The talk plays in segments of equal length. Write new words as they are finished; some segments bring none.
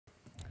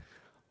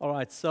All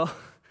right, so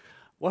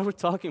what we're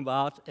talking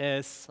about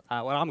is,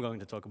 what I'm going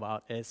to talk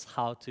about is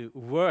how to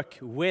work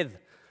with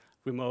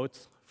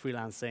remote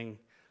freelancing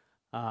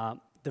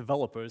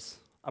developers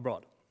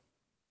abroad.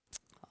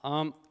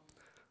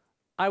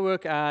 I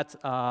work at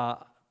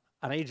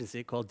an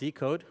agency called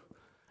Decode.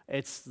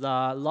 It's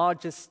the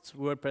largest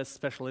WordPress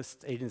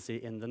specialist agency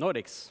in the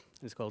Nordics.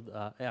 It's called,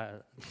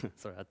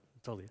 sorry, I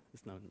told you,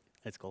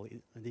 it's called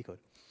Decode.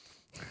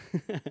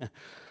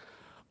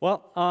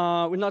 Well,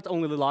 we're not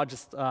only the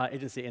largest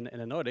agency in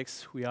the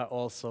Nordics, we are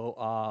also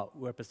a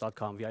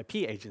WordPress.com VIP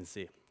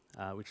agency,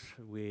 which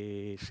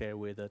we share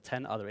with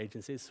 10 other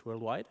agencies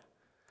worldwide.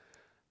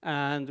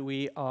 And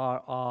we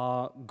are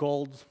a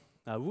gold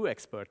Woo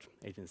expert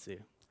agency,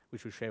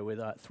 which we share with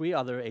 3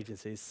 other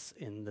agencies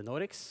in the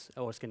Nordics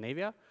or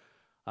Scandinavia,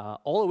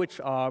 all of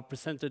which are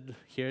presented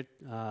here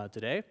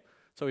today.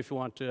 So if you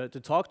want to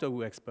talk to a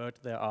Woo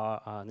expert, there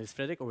are Nils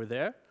Fredrik over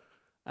there,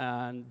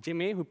 and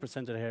Jimmy, who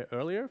presented here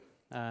earlier,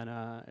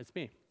 and it's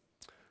me.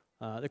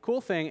 The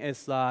cool thing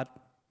is that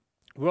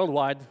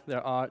worldwide there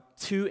are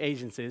 2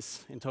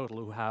 agencies in total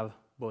who have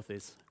both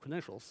these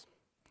credentials.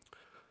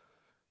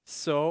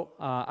 So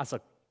as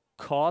a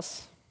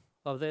cause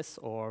of this,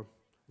 or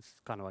it's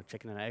kind of a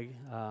chicken and egg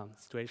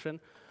situation,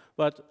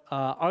 but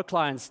our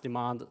clients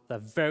demand the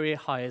very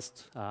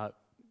highest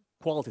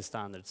quality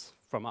standards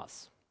from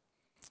us.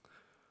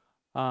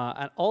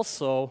 And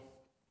also,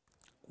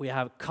 we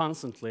have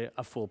constantly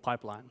a full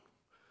pipeline.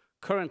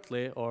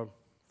 Currently, or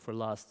for the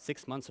last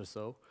 6 months or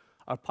so,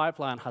 our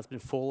pipeline has been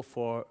full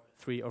for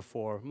 3 or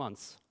 4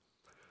 months.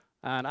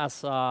 And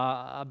as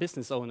a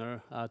business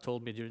owner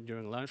told me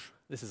during lunch,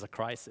 this is a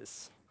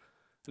crisis.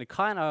 And it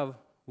kind of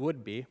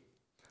would be,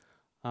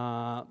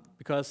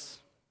 because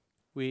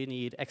we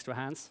need extra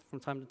hands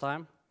from time to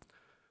time,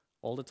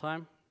 all the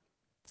time,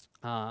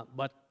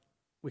 but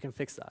we can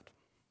fix that.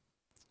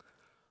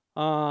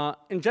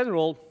 In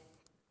general,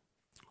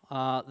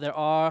 there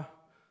are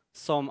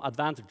some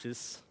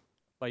advantages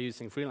by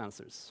using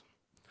freelancers.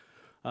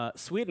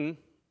 Sweden,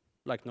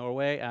 like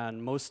Norway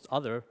and most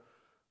other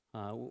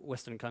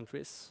Western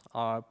countries,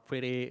 are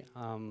pretty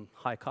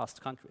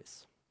high-cost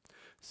countries.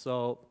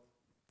 So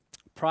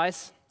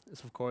price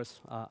is, of course,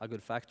 a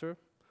good factor,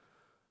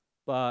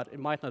 but it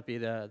might not be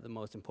the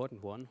most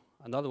important one.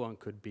 Another one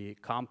could be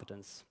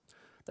competence,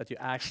 that you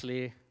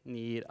actually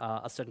need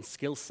a certain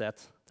skill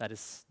set that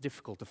is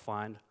difficult to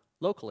find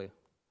locally,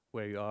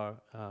 where you are,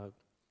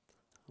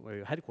 where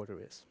your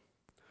headquarters is.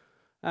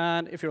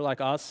 And if you're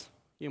like us,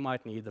 you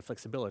might need the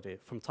flexibility.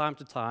 From time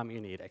to time, you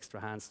need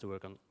extra hands to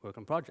work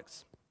on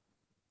projects.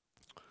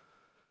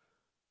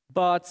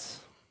 But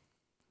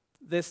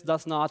this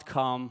does not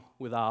come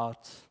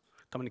without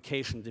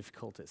communication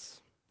difficulties.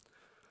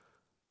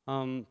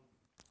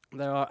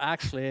 There are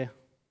actually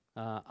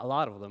a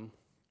lot of them.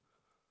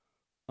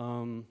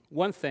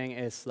 One thing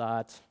is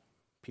that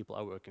people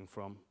are working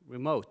from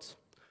remote.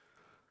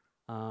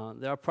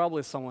 There are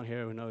probably someone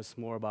here who knows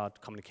more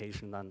about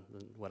communication than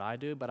what I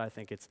do, but I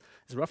think it's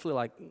roughly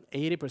like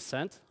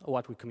 80% of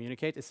what we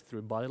communicate is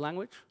through body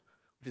language,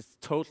 which is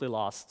totally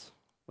lost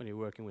when you're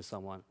working with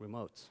someone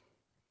remote.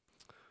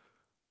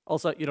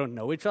 Also, you don't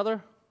know each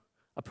other.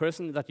 A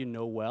person that you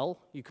know well,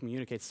 you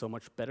communicate so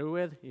much better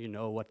with. You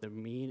know what they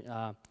mean.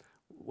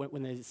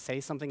 When they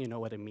say something, you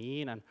know what they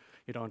mean, and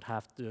you don't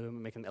have to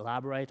make them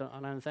elaborate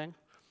on anything.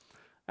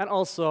 And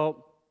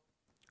also,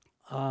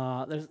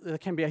 there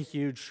can be a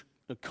huge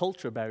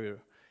culture barrier.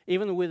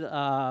 Even with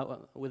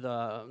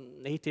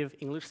native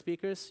English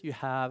speakers, you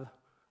have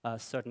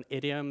certain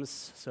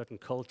idioms, certain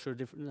culture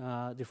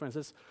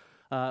differences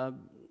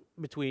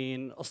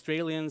between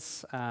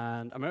Australians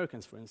and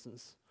Americans, for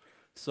instance.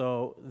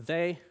 So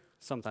they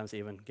sometimes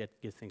even get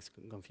things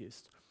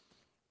confused.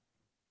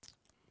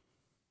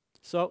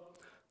 So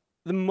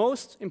the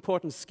most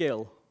important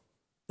skill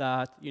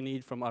that you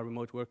need from a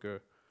remote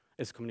worker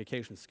is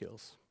communication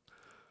skills.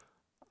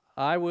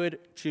 I would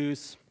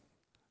choose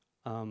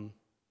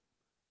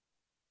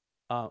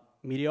a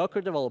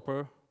mediocre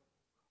developer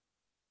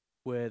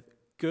with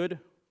good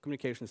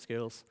communication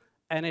skills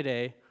any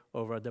day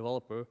over a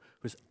developer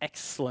who's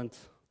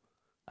excellent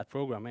at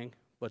programming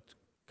but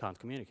can't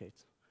communicate,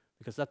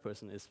 because that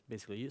person is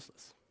basically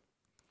useless.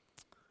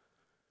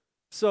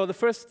 So the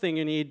first thing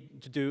you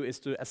need to do is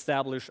to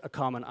establish a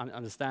common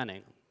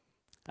understanding.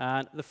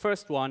 And the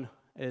first one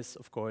is,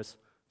 of course,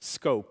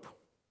 scope.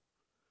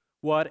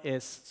 What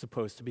is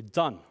supposed to be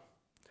done?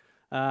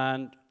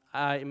 And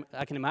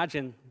I can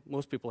imagine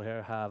most people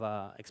here have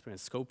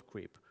experienced scope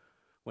creep,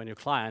 when your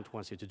client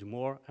wants you to do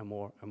more and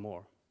more and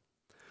more.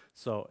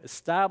 So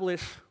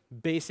establish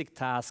basic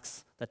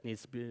tasks that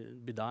needs to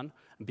be done,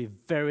 and be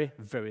very,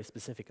 very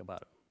specific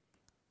about it.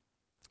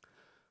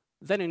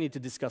 Then you need to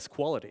discuss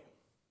quality.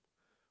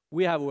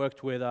 We have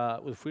worked with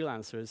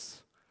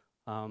freelancers.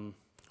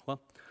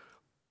 Well,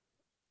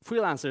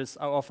 freelancers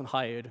are often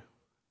hired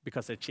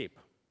because they're cheap.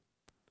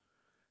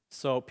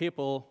 So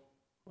people,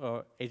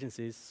 or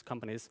agencies,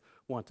 companies,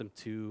 want them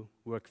to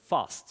work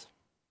fast.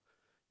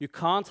 You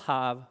can't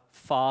have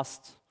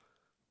fast,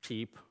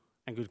 cheap,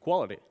 and good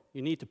quality.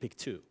 You need to pick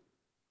 2.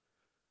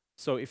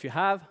 So if you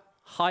have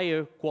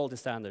higher quality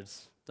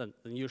standards than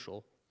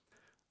usual,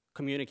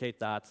 communicate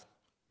that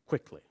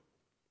quickly.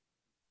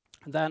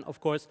 And then, of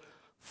course,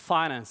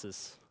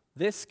 finances.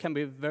 This can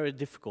be very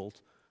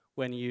difficult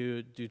when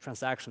you do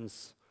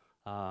transactions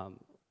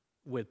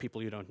with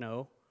people you don't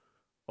know,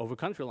 over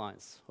country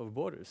lines, over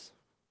borders.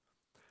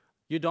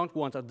 You don't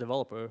want a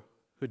developer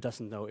who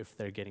doesn't know if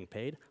they're getting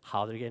paid,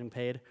 how they're getting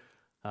paid.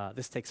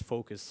 This takes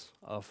focus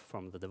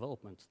from the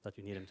development that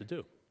you need them to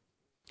do.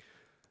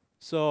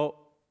 So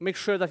make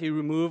sure that you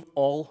remove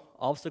all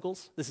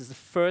obstacles. This is the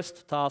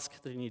first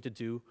task that you need to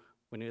do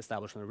when you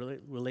establish a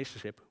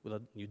relationship with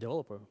a new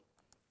developer.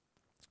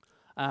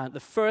 The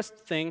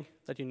first thing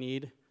that you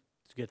need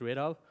to get rid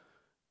of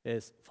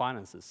is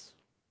finances.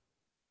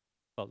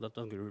 Well,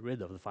 don't get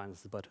rid of the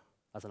finances, but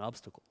as an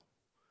obstacle.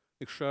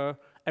 Make sure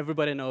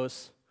everybody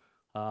knows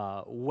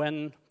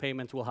when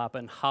payment will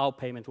happen, how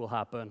payment will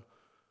happen,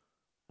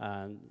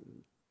 and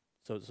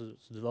so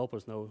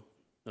developers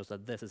knows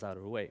that this is out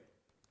of the way.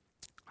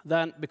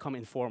 Then become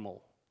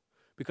informal,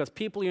 because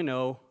people you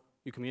know,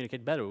 you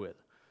communicate better with.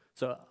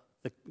 So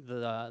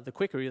the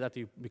quicker that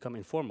you become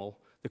informal,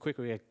 the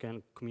quicker you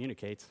can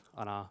communicate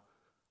on a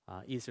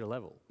easier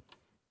level.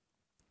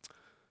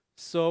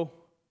 So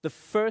the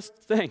first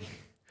thing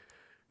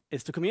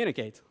is to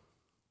communicate.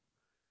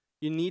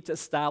 You need to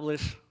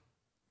establish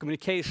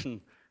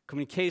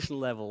communication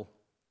level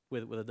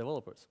with the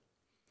developers.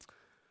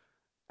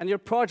 And your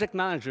project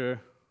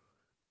manager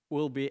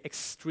will be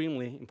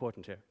extremely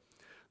important here.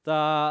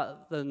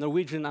 The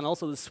Norwegian and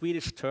also the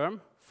Swedish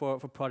term for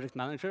project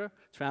manager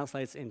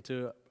translates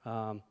into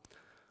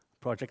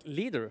project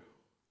leader,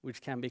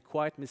 which can be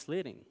quite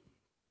misleading.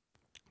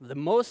 The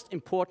most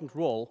important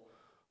role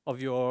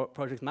of your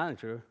project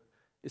manager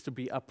is to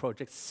be a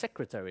project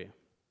secretary.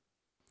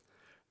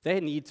 They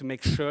need to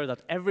make sure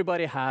that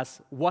everybody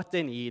has what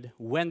they need,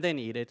 when they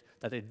need it,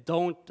 that they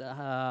don't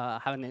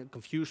have any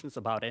confusions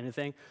about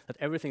anything, that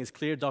everything is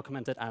clear,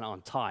 documented, and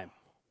on time.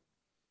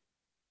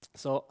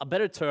 So a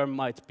better term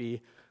might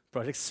be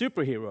project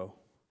superhero.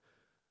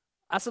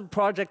 As a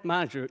project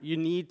manager, you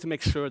need to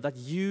make sure that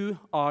you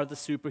are the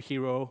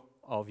superhero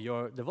of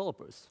your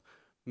developers.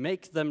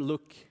 Make them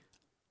look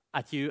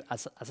at you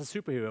as a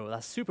superhero,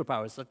 as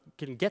superpowers that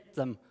can get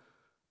them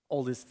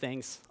all these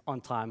things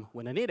on time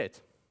when they need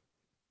it.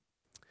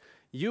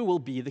 You will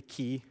be the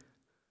key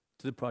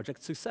to the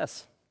project's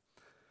success.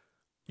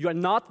 You are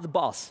not the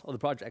boss of the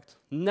project.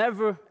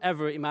 Never,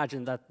 ever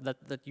imagine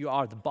that you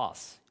are the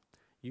boss.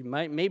 You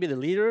may be the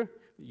leader,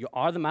 you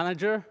are the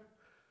manager,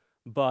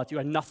 but you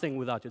are nothing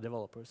without your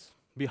developers.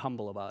 Be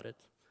humble about it.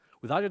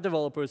 Without your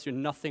developers, you're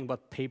nothing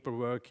but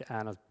paperwork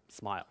and a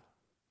smile.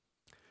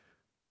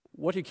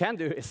 What you can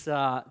do is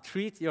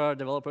treat your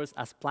developers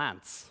as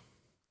plants.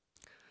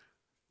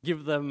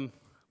 Give them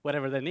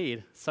whatever they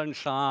need,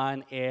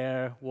 sunshine,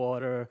 air,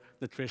 water,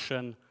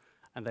 nutrition,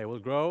 and they will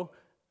grow,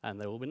 and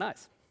they will be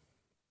nice.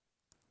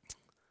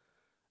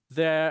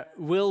 There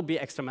will be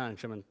extra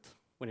management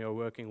when you're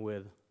working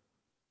with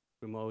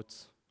remote,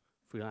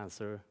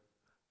 freelancer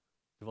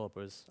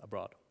developers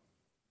abroad.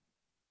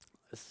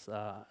 There's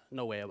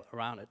no way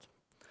around it.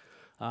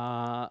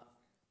 The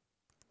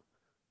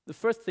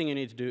first thing you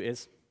need to do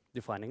is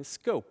defining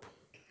scope.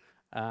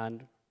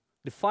 And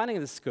defining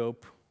the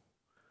scope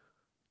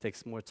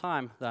takes more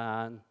time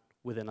than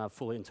within a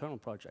fully internal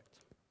project.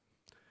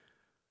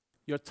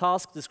 Your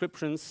task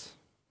descriptions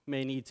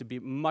may need to be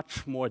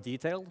much more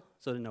detailed,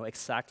 so they know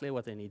exactly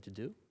what they need to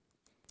do.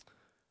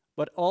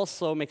 But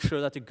also make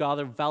sure that you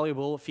gather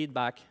valuable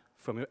feedback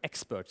from your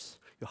experts.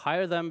 You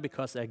hire them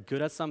because they're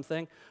good at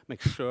something.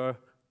 Make sure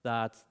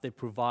that they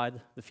provide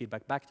the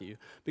feedback back to you.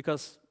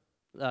 Because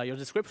your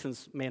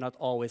descriptions may not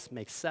always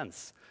make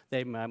sense.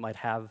 They might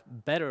have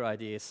better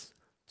ideas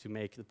to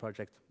make the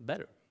project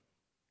better.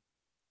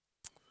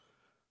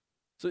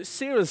 So you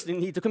seriously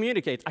need to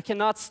communicate. I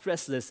cannot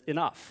stress this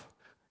enough.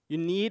 You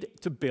need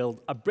to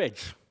build a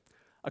bridge.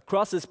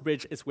 Across this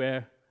bridge is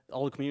where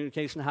all the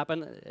communication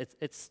happens.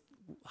 It's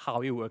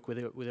how you work with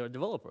your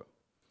developer.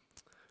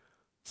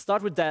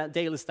 Start with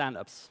daily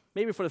stand-ups.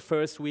 Maybe for the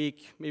first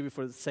week, maybe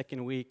for the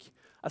second week,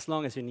 as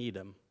long as you need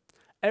them.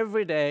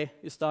 Every day,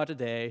 you start a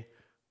day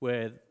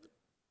with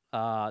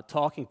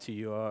talking to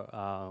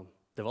your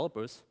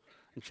developers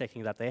and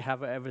checking that they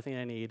have everything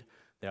they need,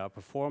 they are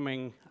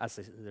performing as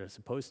they're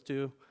supposed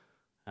to,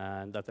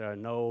 and that there are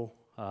no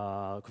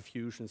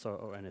confusions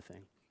or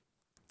anything.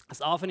 As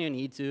often you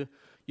need to,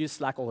 use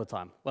Slack all the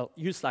time. Well,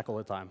 use Slack all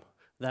the time.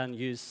 Then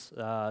use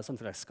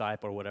something like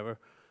Skype or whatever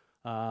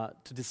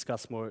to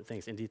discuss more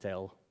things in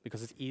detail,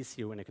 because it's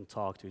easier when you can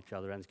talk to each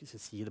other and you can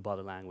see the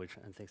body language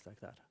and things like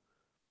that.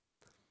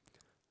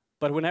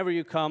 But whenever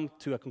you come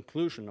to a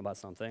conclusion about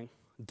something,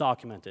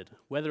 document it.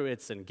 Whether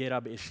it's in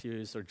GitHub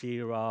issues or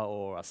Jira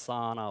or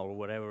Asana or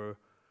whatever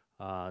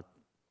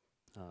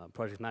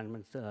project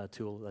management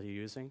tool that you're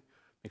using,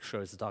 make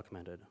sure it's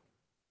documented.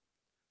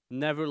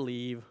 Never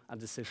leave a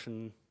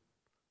decision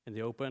in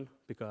the open,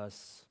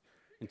 because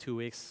in 2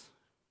 weeks,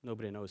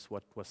 nobody knows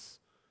what was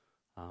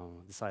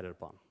decided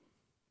upon.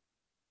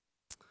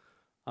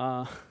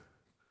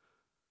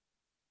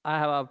 I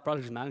have a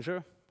project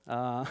manager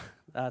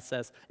that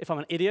says, if I'm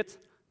an idiot,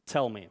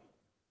 tell me.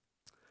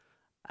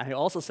 And he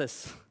also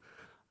says,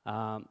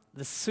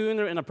 the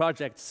sooner in a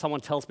project someone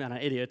tells me I'm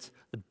an idiot,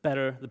 the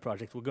better the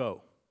project will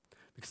go.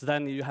 Because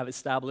then you have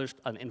established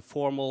an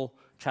informal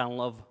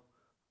channel of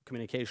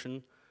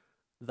communication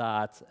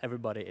that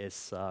everybody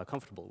is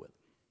comfortable with.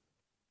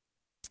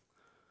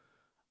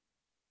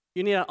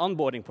 You need an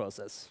onboarding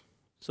process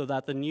so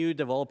that the new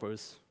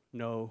developers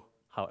know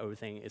how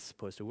everything is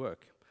supposed to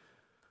work.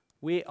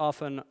 We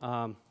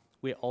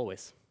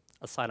always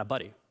assign a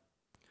buddy.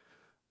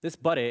 This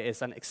buddy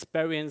is an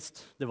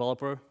experienced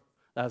developer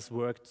that has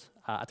worked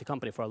at the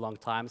company for a long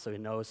time, so he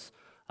knows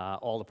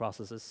all the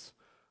processes,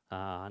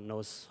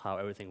 knows how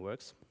everything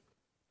works.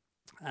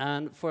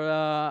 And for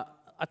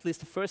at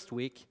least the first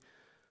week,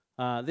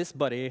 this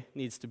buddy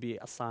needs to be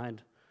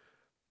assigned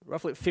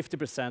roughly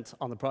 50%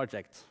 on the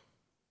project,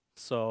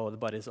 so the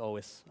buddy is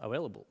always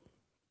available.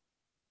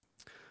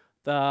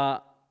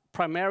 The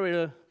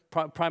primary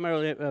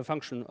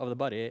function of the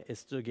buddy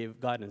is to give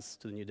guidance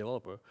to the new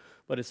developer,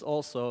 but it's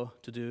also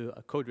to do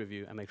a code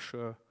review and make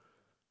sure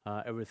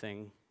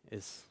everything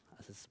is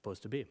as it's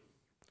supposed to be.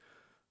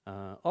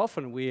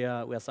 Often we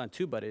assign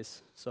 2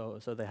 buddies, so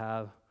they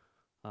have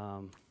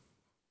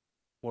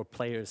more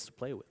players to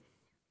play with.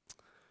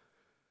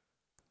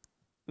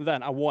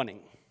 Then a warning.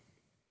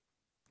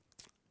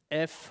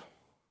 If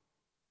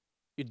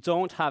you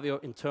don't have your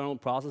internal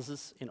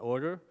processes in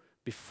order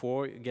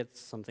before you get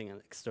something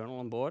external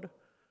on board,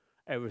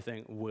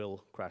 everything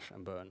will crash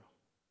and burn.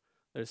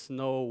 There's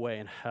no way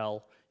in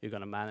hell you're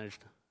going to manage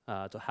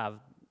to have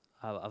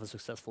a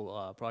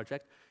successful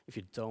project if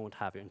you don't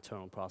have your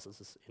internal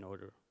processes in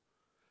order.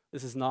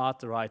 This is not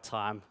the right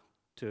time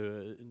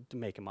to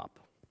make them up.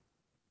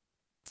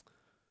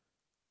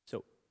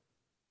 So,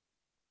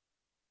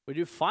 where do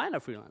you find a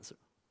freelancer?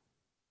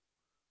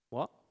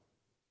 What?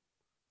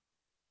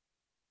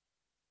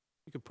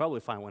 You could probably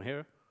find one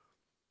here.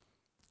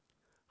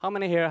 How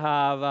many here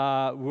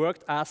have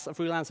worked as a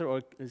freelancer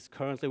or is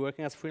currently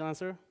working as a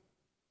freelancer?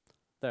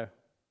 There.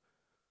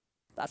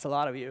 That's a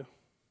lot of you.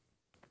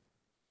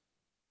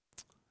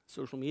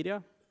 Social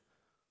media.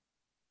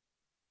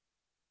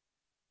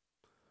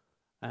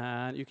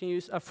 And you can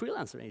use a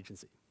freelancer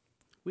agency.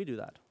 We do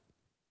that.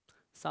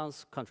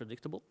 Sounds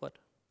contradictory, but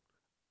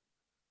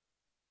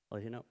I'll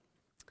let you know.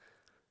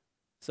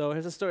 So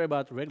here's a story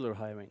about regular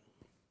hiring.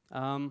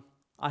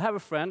 I have a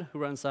friend who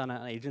runs an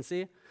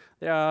agency.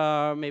 There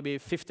are maybe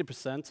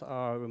 50%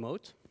 are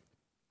remote.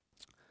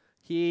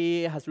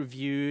 He has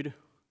reviewed,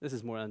 this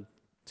is more than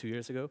 2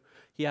 years ago,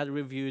 he had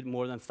reviewed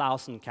more than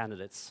 1,000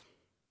 candidates.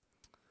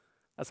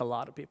 That's a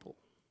lot of people.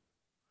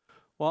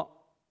 Well,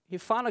 he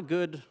found a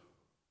good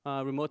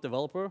remote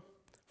developer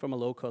from a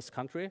low-cost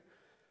country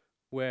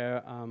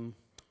where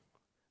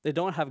they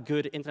don't have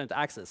good internet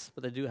access,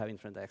 but they do have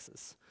internet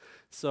access.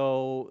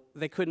 So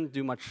they couldn't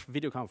do much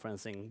video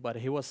conferencing, but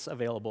he was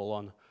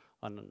available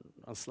on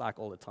Slack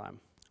all the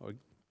time, or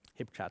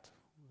HipChat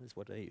is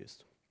what they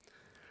used.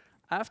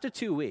 After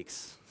 2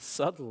 weeks,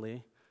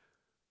 suddenly,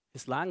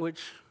 his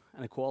language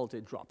and the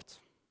quality dropped.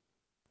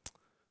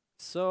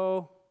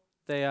 So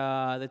they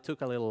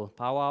took a little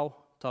powwow,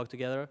 talked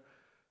together,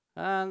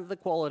 and the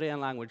quality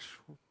and language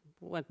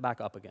went back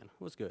up again.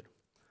 It was good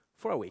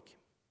for a week.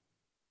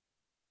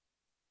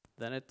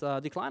 Then it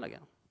declined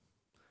again.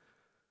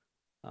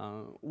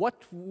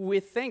 What we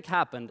think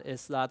happened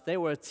is that they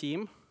were a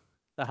team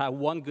that had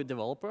one good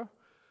developer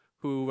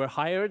who were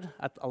hired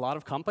at a lot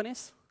of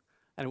companies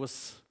and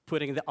was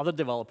putting the other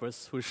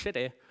developers who were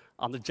shitty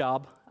on the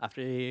job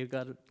after he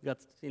got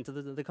into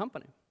the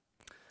company.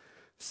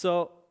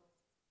 So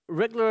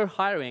regular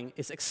hiring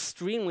is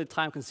extremely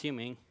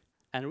time-consuming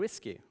and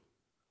risky.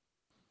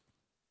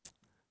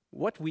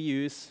 What we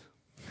use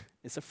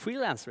is a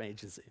freelancer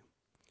agency.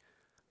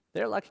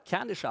 They're like a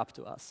candy shop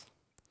to us.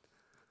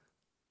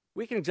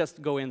 We can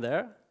just go in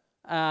there,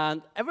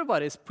 and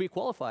everybody is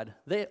pre-qualified.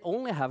 They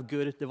only have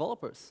good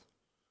developers.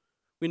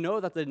 We know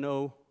that they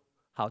know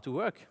how to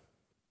work.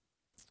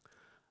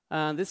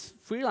 And this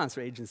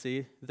freelancer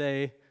agency,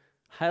 they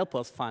help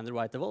us find the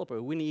right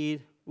developer. We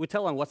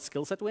tell them what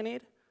skill set we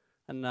need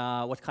and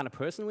what kind of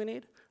person we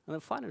need, and they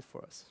find it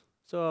for us.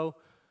 So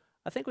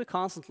I think we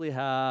constantly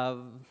have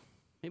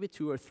maybe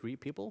 2 or 3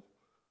 people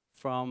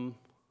from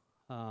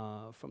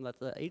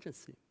that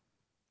agency.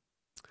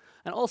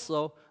 And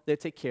also, they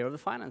take care of the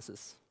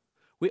finances.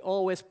 We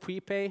always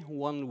prepay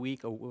 1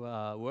 week of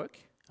work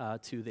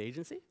to the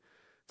agency.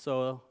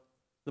 So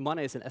the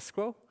money is in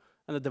escrow,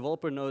 and the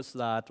developer knows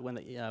that when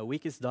the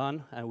week is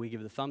done and we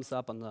give the thumbs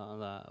up on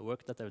the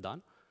work that they've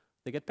done,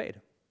 they get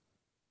paid.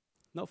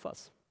 No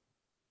fuss.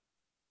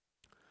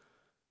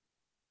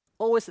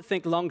 Always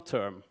think long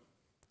term.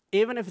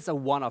 Even if it's a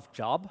one-off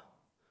job,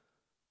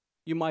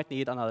 you might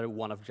need another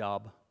one-off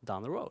job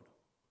down the road.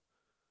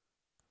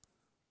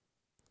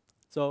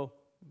 So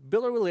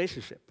build a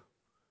relationship.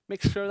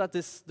 Make sure that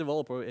this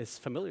developer is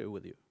familiar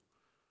with you.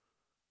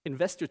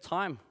 Invest your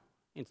time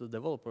into the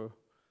developer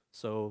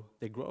so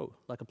they grow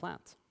like a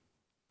plant.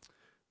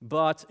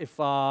 But if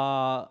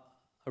a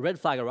a red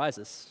flag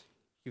arises,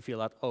 you feel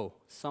that, oh,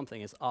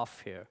 something is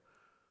off here.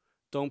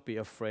 Don't be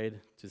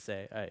afraid to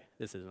say, hey,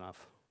 this is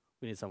enough.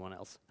 We need someone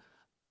else.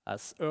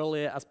 As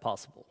early as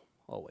possible,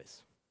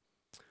 always.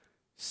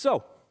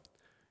 So,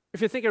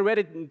 if you think you're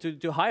ready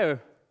to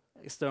hire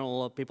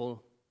external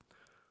people,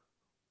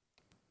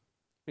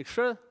 make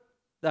sure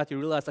that you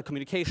realize that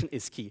communication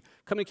is key.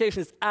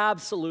 Communication is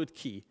absolute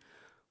key.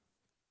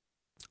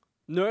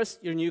 Nurse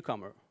your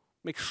newcomer.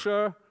 Make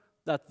sure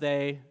that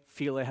they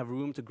feel they have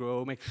room to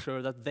grow. Make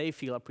sure that they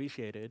feel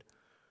appreciated.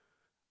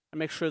 And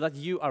make sure that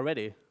you are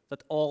ready,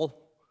 that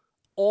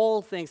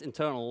all things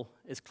internal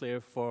is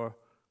clear for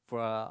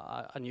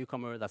a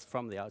newcomer that's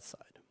from the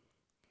outside.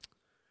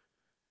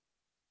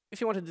 If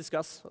you want to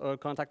discuss or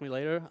contact me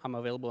later, I'm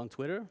available on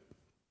Twitter.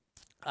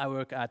 I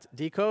work at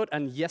Decode,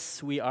 and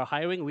yes, we are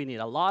hiring. We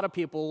need a lot of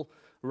people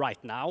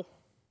right now.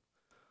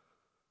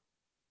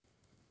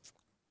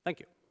 Thank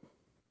you.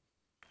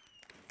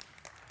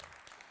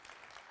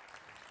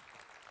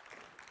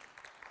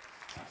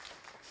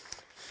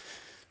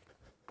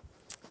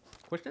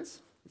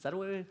 Questions? Is that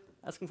what we're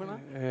asking for now?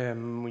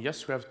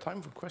 Yes, we have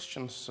time for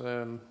questions.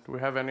 Do we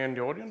have any in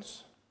the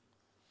audience?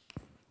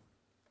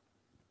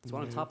 It's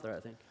one on top there, I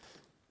think.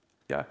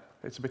 Yeah,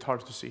 it's a bit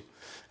hard to see.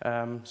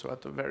 So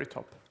at the very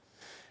top.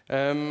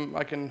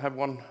 I can have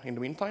one in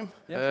the meantime.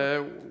 Yeah,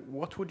 sure.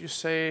 What would you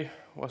say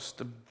was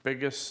the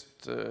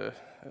biggest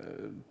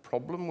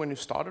problem when you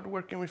started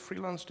working with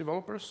freelance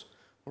developers?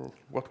 Or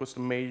what was the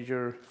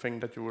major thing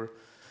that you were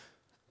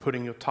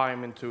putting your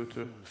time into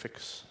to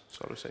fix,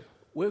 so to say?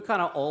 We've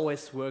kind of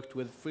always worked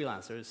with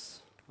freelancers.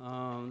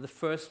 The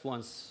first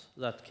ones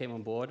that came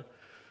on board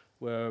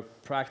were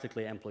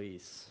practically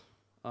employees.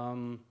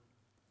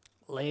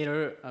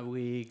 Later,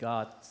 we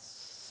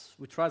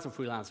tried some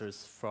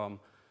freelancers from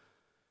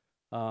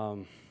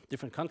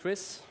different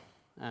countries,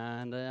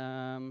 and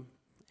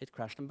it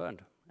crashed and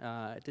burned.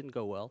 It didn't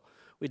go well.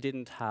 We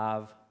didn't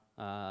have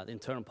the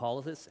internal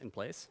policies in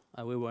place.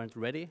 We weren't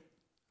ready.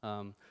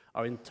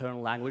 Our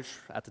internal language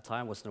at the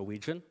time was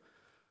Norwegian,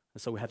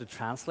 so we had to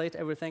translate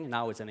everything.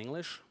 Now it's in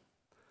English.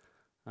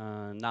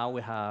 Now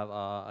we have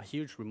a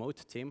huge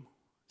remote team,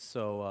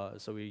 so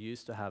we're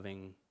used to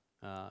having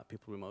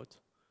people remote.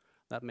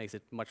 That makes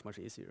it much, much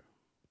easier.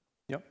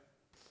 Yep.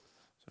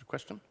 Is there a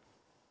question?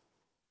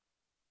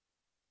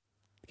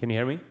 Can you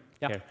hear me?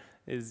 Yeah. Here.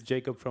 It's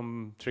Jacob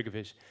from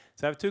Triggerfish.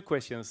 So I have two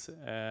questions.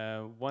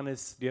 One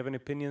is, do you have any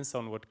opinions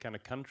on what kind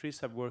of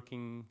countries are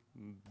working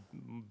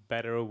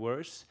better or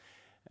worse?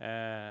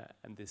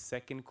 And the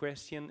second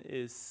question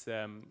is,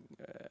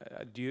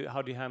 how do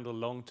you handle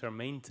long-term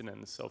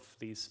maintenance of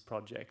these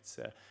projects?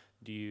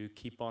 Do you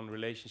keep on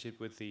relationship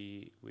with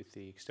the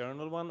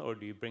external one, or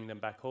do you bring them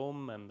back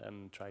home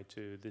and try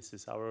to, this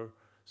is our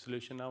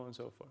solution now, and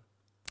so forth?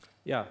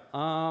 Yeah.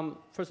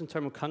 First, in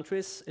terms of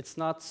countries, it's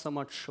not so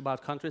much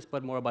about countries,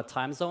 but more about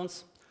time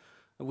zones.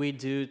 We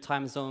do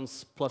time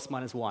zones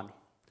 ±1.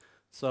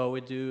 So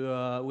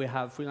we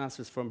have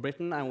freelancers from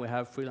Britain, and we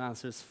have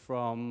freelancers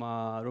from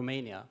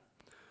Romania.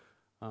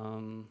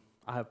 I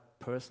have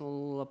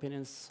personal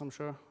opinions, I'm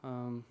sure.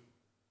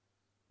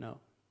 No.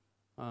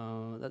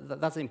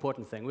 That's the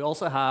important thing. We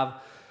also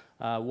have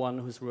one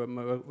who's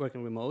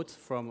working remote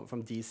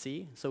from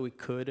DC, so we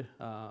could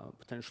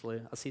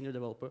potentially, a senior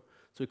developer,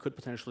 so we could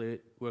potentially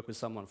work with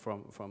someone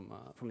from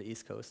the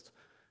East Coast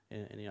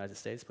in the United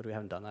States, but we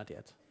haven't done that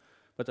yet.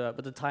 But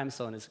the time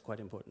zone is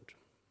quite important.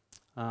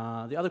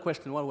 The other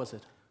question, what was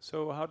it?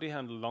 So how do you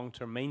handle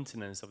long-term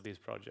maintenance of these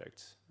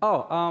projects?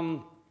 Oh,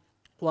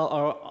 well,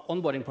 our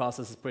onboarding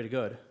process is pretty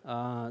good.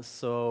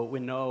 So we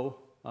know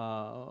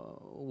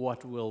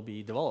what will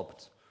be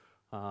developed.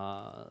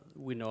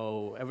 We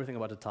know everything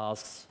about the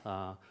tasks.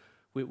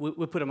 We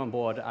put them on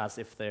board as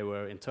if they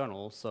were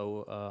internal,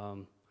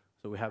 so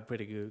we have a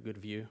pretty good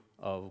view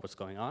of what's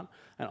going on.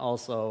 And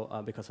also,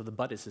 because of the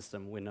buddy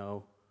system, we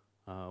know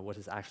what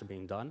is actually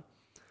being done.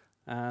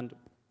 And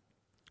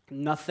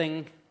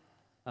nothing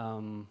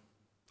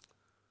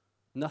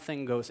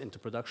goes into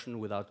production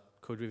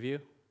without code review.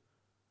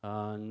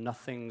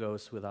 Nothing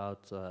goes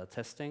without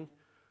testing.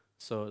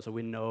 So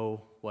we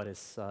know what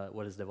is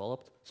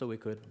developed. So we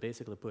could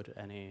basically put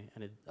any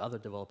other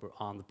developer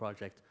on the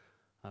project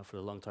for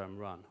the long-term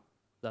run.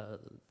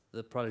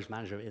 The project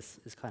manager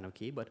is kind of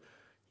key, but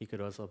he could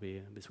also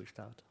be switched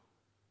out.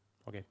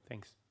 Okay,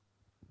 thanks.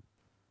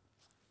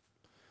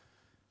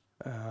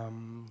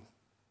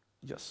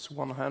 Yes,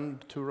 one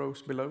hand, 2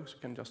 rows below, so you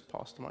can just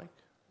pass the mic.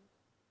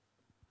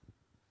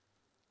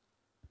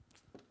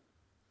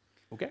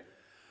 Okay.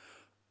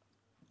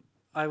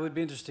 I would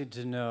be interested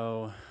to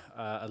know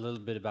a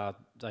little bit about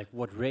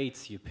what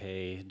rates you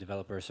pay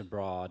developers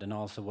abroad, and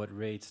also what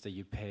rates that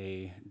you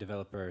pay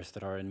developers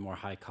that are in more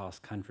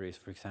high-cost countries,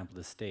 for example,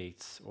 the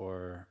States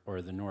or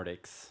the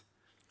Nordics.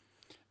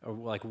 Or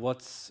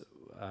what's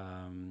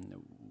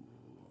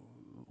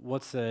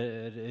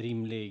a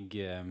rimlig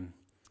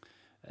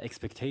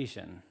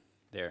expectation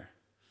there?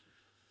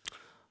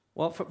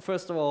 Well,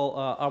 first of all,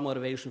 our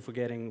motivation for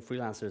getting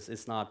freelancers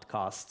is not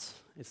cost.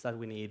 It's that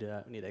we need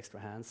extra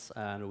hands,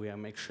 and we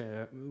make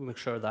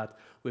sure that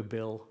we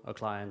bill our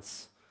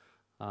clients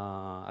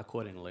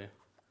accordingly.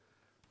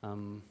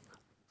 To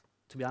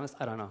be honest,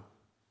 I don't know.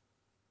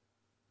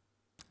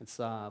 It's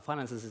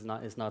finances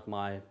is not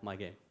my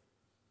game.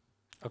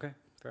 Okay,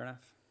 fair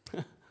enough.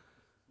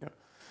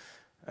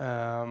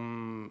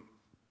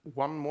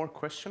 One more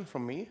question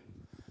from me.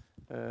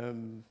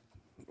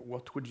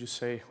 What would you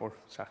say, or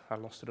I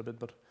lost it a bit,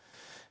 but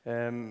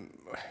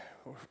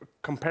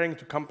comparing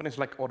to companies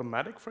like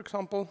Automatic, for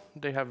example,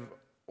 they have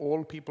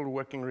all people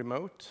working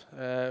remote.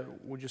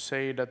 Would you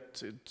say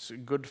that it's a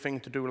good thing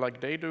to do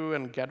like they do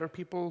and gather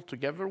people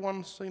together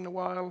once in a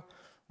while?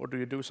 Or do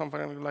you do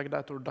something like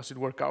that, or does it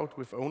work out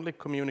with only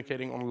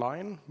communicating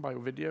online by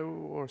video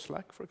or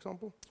Slack, for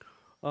example?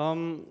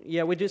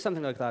 Yeah, we do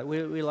something like that.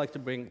 We like to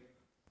bring,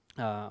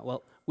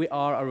 well, we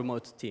are a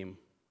remote team.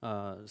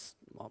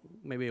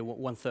 Maybe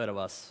 1/3 of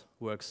us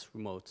works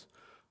remote.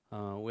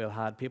 We have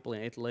had people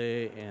in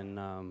Italy, in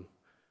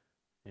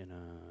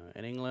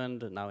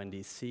England, now in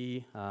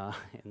DC,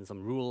 in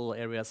some rural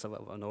areas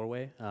of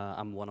Norway.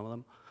 I'm one of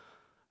them.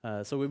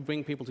 So we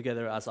bring people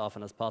together as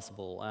often as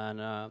possible,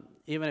 and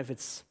even if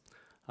it's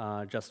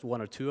just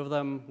 1 or 2 of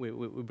them, we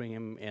bring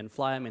them in,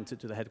 fly them into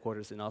the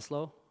headquarters in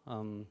Oslo.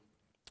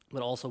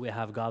 But also we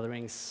have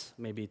gatherings,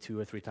 maybe 2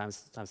 or 3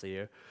 times a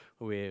year.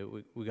 We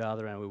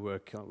gather and we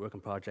work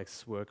on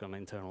projects, work on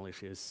internal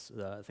issues,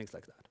 things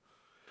like that.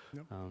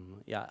 Yep.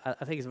 Yeah,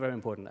 I think it's very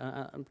important.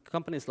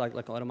 Companies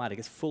like Automatic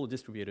is fully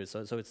distributed,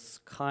 so it's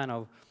kind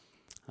of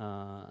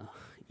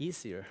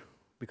easier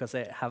because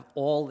they have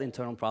all the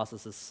internal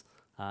processes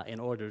in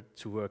order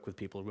to work with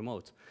people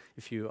remote.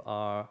 If you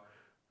are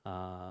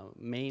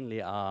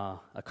mainly a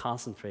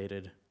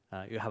concentrated,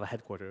 you have a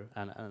headquarter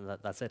and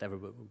that's it,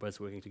 everybody's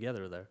working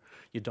together there.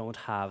 You don't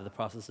have the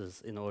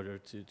processes in order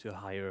to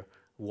hire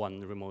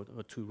 1 remote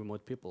or 2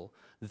 remote people.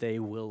 They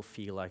will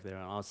feel like they're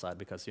on outside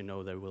because you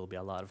know there will be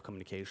a lot of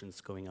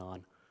communications going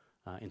on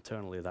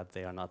internally that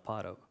they are not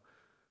part of.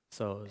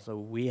 So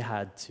we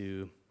had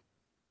to,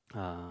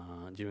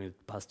 during the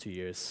past 2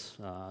 years,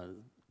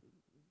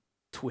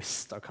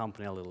 twist our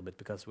company a little bit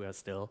because we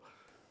still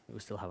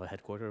have a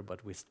headquarter,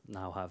 but we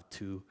now have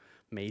 2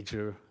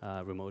 major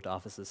remote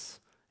offices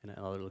in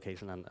another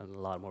location and a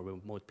lot more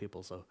remote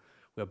people. So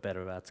we're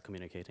better at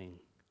communicating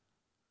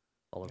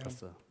all across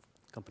the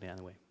company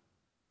anyway.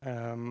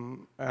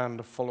 And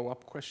a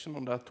follow-up question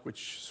on that,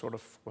 which sort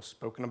of was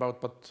spoken about,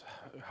 but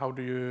how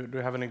do you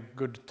have any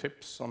good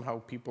tips on how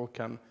people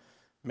can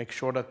make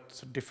sure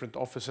that different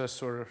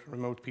offices or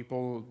remote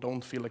people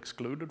don't feel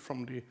excluded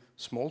from the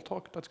small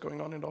talk that's going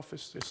on in the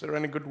office? Is there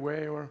any good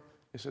way, or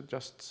is it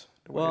just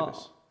the way it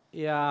is?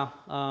 Yeah,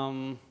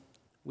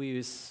 we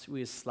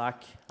use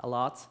Slack a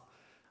lot.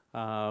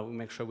 We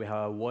make sure we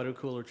have a water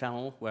cooler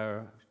channel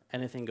where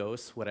anything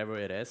goes, whatever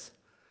it is.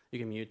 You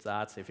can mute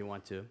that if you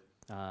want to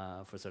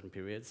for certain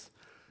periods.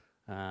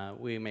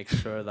 We make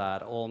sure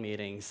that all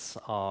meetings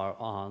are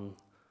on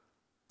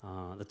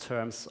the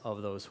terms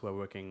of those who are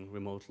working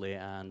remotely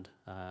and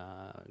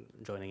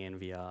joining in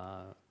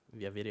via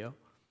video.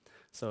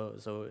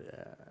 So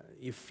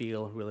you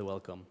feel really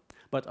welcome.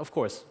 But of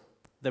course,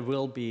 there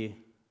will be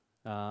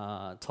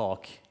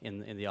talk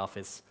in the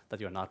office that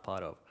you're not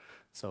part of.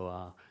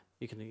 So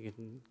you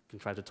can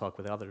try to talk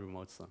with the other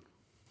remotes then.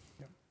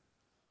 Yeah.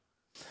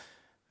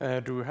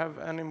 Do we have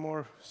any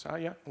more?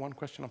 Yeah, one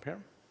question up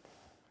here.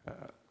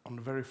 On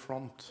the very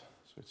front,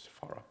 so it's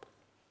far up.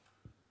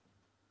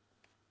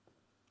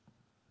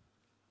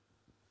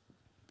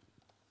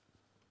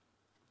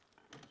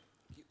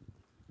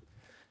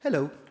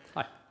 Hello.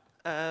 Hi.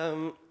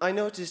 I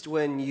noticed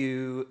when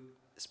you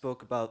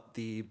spoke about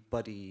the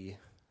buddy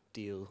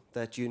deal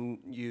that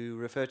you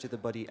refer to the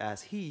buddy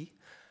as he,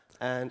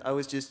 and I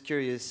was just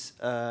curious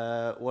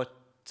what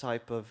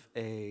type of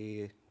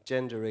a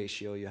gender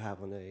ratio you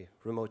have on a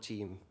remote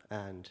team,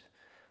 and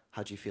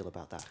how do you feel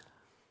about that?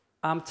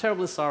 I'm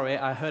terribly sorry.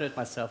 I heard it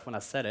myself when I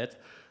said it,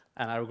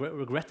 and I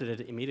regretted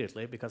it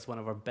immediately because one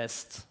of our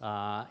best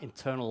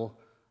internal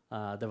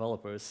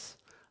developers,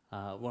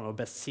 one of our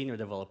best senior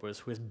developers,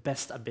 who is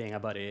best at being a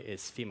buddy,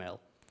 is female.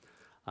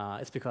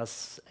 It's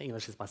because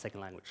English is my second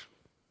language.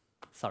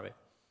 Sorry.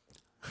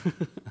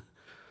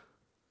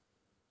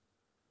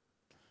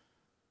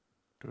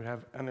 Do we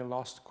have any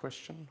last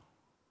question?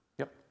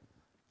 Yep,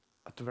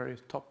 at the very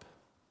top.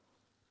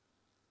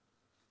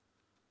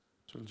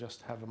 So we'll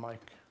just have a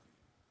mic.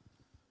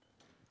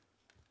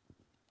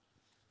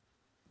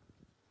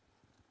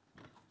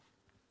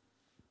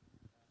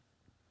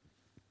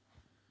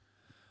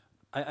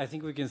 I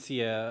think we can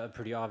see a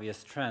pretty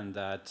obvious trend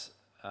that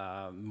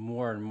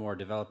more and more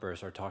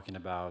developers are talking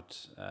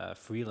about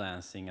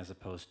freelancing as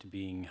opposed to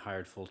being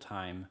hired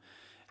full-time.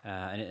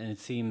 And it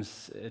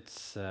seems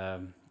it's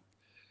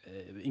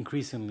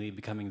increasingly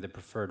becoming the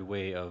preferred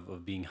way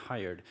of being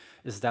hired.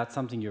 Is that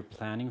something you're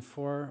planning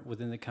for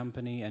within the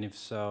company? And if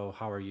so,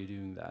 how are you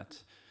doing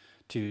that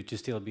to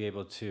still be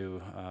able to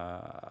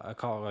I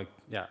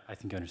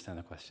think you understand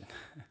the question.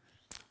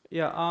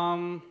 Yeah.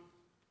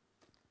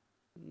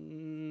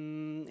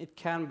 It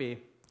can be.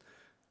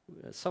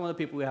 Some of the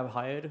people we have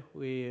hired,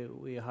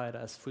 we hired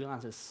as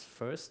freelancers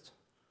first.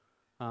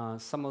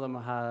 Some of them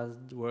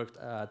had worked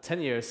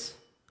 10 years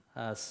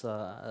as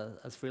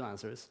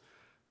freelancers,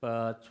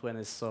 but when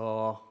they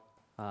saw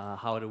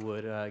how it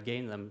would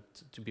gain them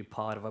to be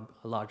part of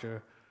a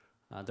larger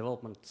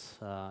development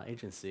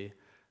agency,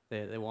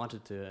 they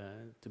wanted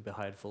to be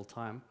hired full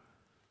time.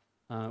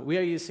 We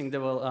are using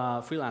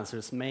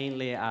freelancers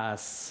mainly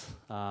as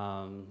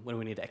when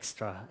we need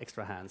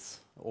extra hands,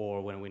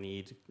 or when we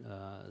need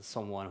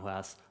someone who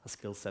has a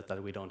skill set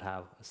that we don't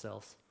have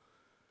ourselves.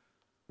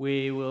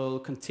 We will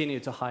continue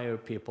to hire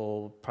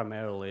people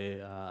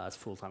primarily as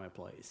full-time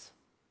employees.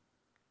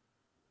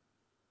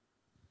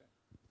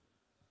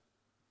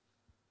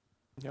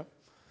 Yep.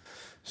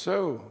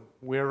 So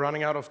we're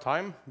running out of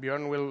time.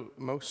 Björn will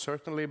most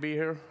certainly be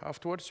here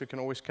afterwards. You can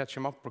always catch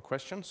him up for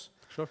questions.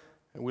 Sure.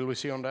 Will we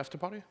see you on the after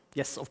party?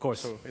 Yes, of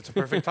course. So it's a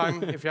perfect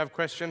time. If you have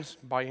questions,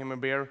 buy him a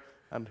beer,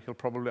 and he'll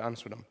probably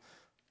answer them.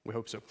 We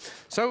hope so.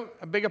 So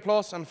a big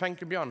applause, and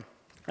thank you, Björn.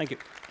 Thank you.